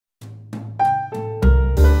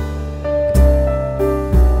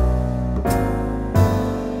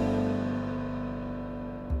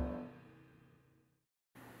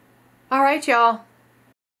right, y'all.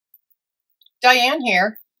 Diane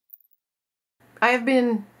here. I have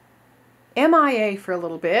been MIA for a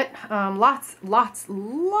little bit. Lots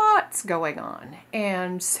going on.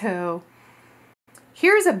 And so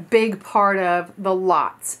here's a big part of the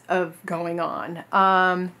lots of going on.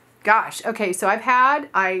 Gosh, okay, so I've had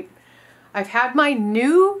my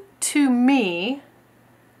new to me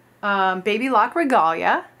baby lock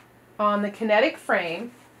Regalia on the Kinetic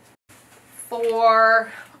frame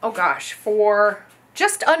for, oh gosh, for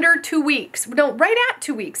just under 2 weeks. No, right at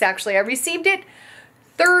 2 weeks actually. I received it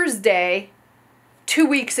Thursday 2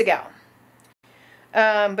 weeks ago.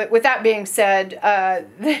 But with that being said,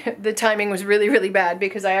 the timing was really bad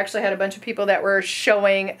because I actually had a bunch of people that were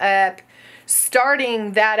showing up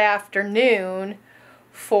starting that afternoon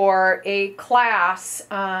for a class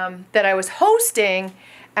that I was hosting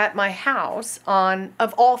at my house on,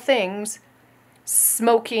 of all things,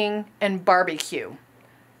 smoking and barbecue.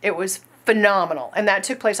 It was phenomenal, and that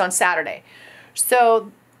took place on Saturday.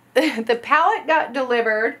 So the pallet got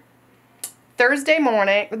delivered Thursday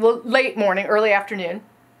morning, late morning, early afternoon,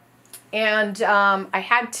 and I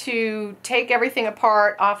had to take everything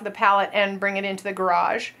apart off the pallet and bring it into the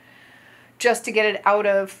garage just to get it out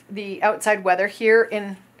of the outside weather here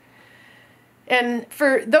in. And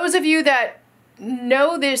for those of you that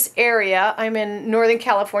know this area, I'm in Northern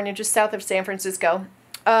California, just south of San Francisco.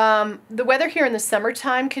 The weather here in the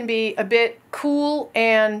summertime can be a bit cool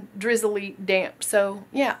and drizzly damp. So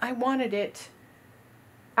yeah, I wanted it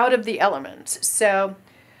out of the elements. So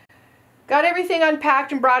got everything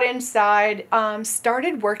unpacked and brought inside.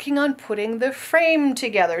 Started working on putting the frame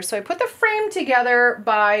together. So I put the frame together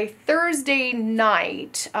by Thursday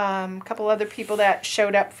night. A couple other people that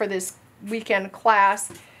showed up for this weekend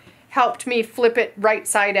class helped me flip it right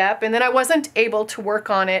side up. And then I wasn't able to work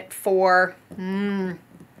on it for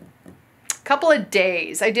couple of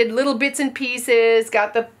days. I did little bits and pieces,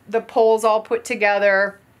 got the poles all put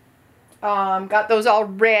together, got those all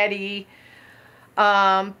ready,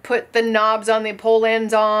 put the knobs on the pole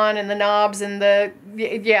ends on and the knobs and the,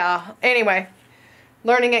 yeah, anyway,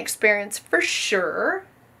 learning experience for sure.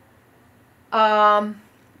 And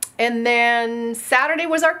then Saturday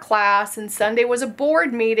was our class and Sunday was a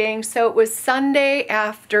board meeting. So it was Sunday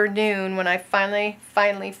afternoon when I finally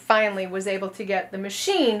was able to get the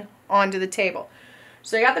machine onto the table.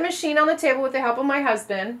 So I got the machine on the table with the help of my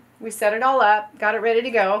husband. We set it all up, got it ready to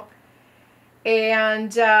go. And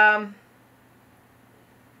that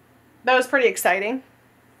was pretty exciting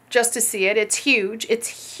just to see it. It's huge.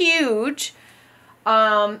 It's huge.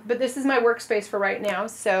 But this is my workspace for right now.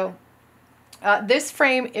 So this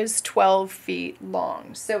frame is 12 feet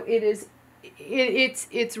long. So it's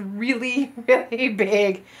really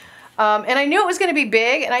big. And I knew it was going to be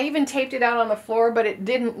big, and I even taped it out on the floor, but it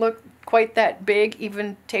didn't look quite that big,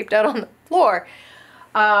 even taped out on the floor.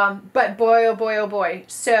 But boy, oh boy, oh boy.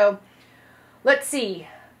 So let's see.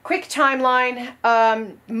 Quick timeline.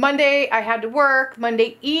 Monday I had to work.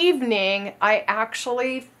 Monday evening I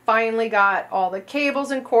actually finally got all the cables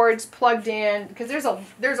and cords plugged in, because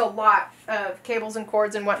there's a lot of cables and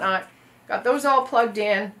cords and whatnot. Got those all plugged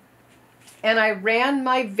in, and I ran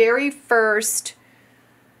my very first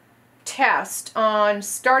test on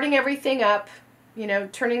starting everything up, you know,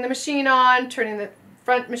 turning the machine on, turning the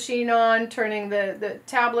front machine on, turning the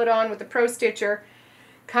tablet on with the Pro Stitcher,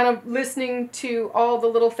 kind of listening to all the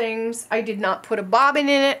little things. I did not put a bobbin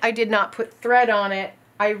in it. I did not put thread on it.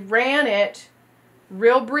 I ran it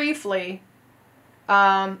real briefly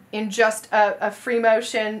in just a free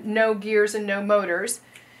motion, no gears and no motors.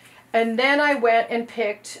 And then I went and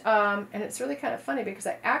picked, and it's really kind of funny because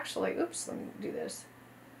I actually, oops, let me do this.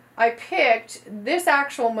 I picked this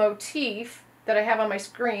actual motif that I have on my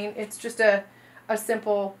screen. It's just a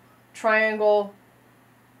simple triangle.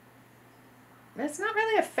 It's not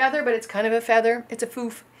really a feather, but it's kind of a feather. It's a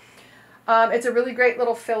foof. It's a really great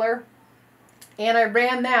little filler. And I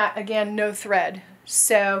ran that, again, no thread.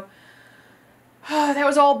 So that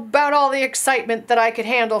was about all the excitement that I could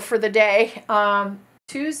handle for the day.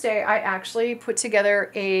 Tuesday, I actually put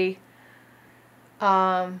together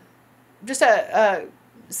just a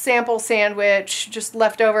sample sandwich, just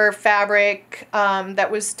leftover fabric that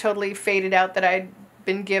was totally faded out that I'd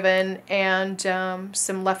been given, and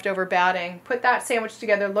some leftover batting. Put that sandwich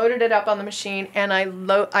together, loaded it up on the machine, and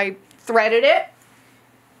I threaded it.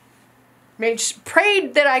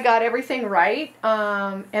 Prayed that I got everything right,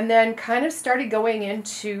 and then kind of started going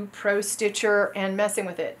into Pro Stitcher and messing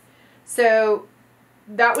with it. So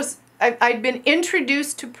that was, I'd been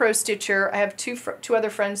introduced to Pro Stitcher. I have two other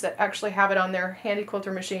friends that actually have it on their handy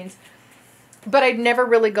quilter machines, but I'd never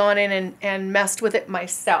really gone in and messed with it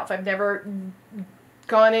myself. I've never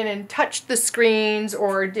gone in and touched the screens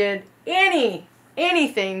or did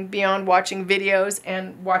anything beyond watching videos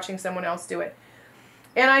and watching someone else do it.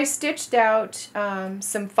 And I stitched out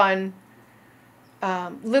some fun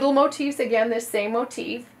little motifs. Again, this same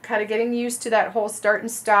motif, kind of getting used to that whole start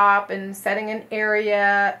and stop and setting an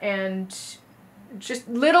area and just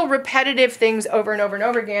little repetitive things over and over and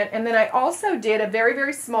over again. And then I also did a very,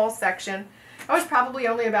 very small section. I was probably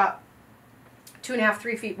only about 2.5,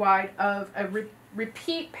 3 feet wide of a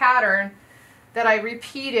repeat pattern that I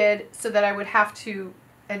repeated so that I would have to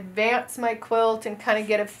advance my quilt and kind of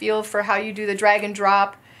get a feel for how you do the drag and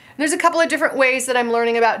drop. And there's a couple of different ways that I'm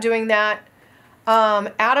learning about doing that.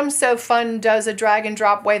 Adam's So Fun does a drag and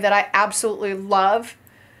drop way that I absolutely love,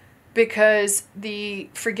 because the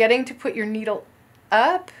forgetting to put your needle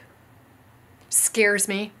up scares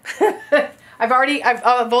me. I've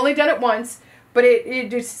only done it once, but it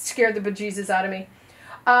just scared the bejesus out of me.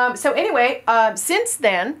 So anyway, since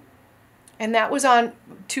then, and that was on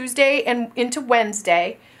Tuesday and into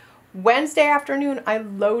Wednesday. Wednesday afternoon, I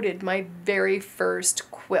loaded my very first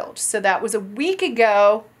quilt. So that was a week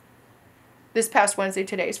ago, this past Wednesday.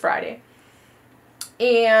 Today's Friday.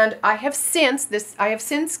 And I have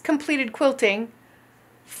since completed quilting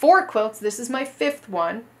 4 quilts. This is my 5th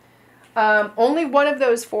one. Only one of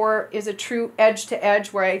those 4 is a true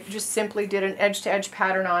edge-to-edge, where I just simply did an edge-to-edge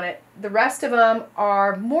pattern on it. The rest of them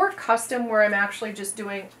are more custom, where I'm actually just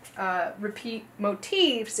doing repeat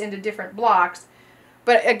motifs into different blocks.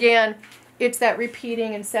 But again, it's that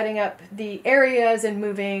repeating and setting up the areas and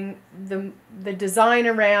moving the design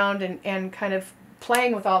around and kind of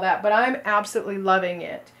playing with all that. But I'm absolutely loving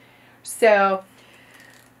it. So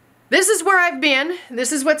this is where I've been.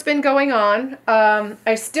 This is what's been going on.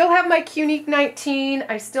 I still have my Kinetic 19.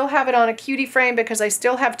 I still have it on a cutie frame because I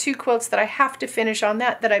still have 2 quilts that I have to finish on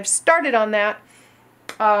that I've started on that.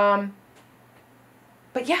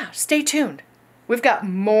 But yeah, stay tuned. We've got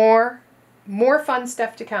more fun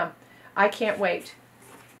stuff to come. I can't wait.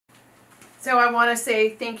 So I want to say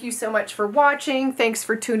thank you so much for watching. Thanks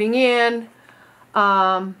for tuning in.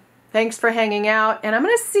 Thanks for hanging out. And I'm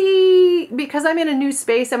going to see, because I'm in a new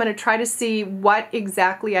space, I'm going to try to see what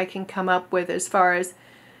exactly I can come up with as far as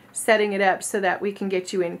setting it up so that we can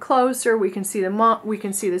get you in closer. We can see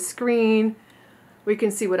the screen. We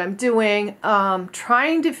can see what I'm doing.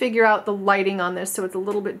 Trying to figure out the lighting on this so it's a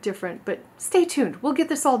little bit different, but stay tuned. We'll get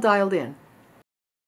this all dialed in.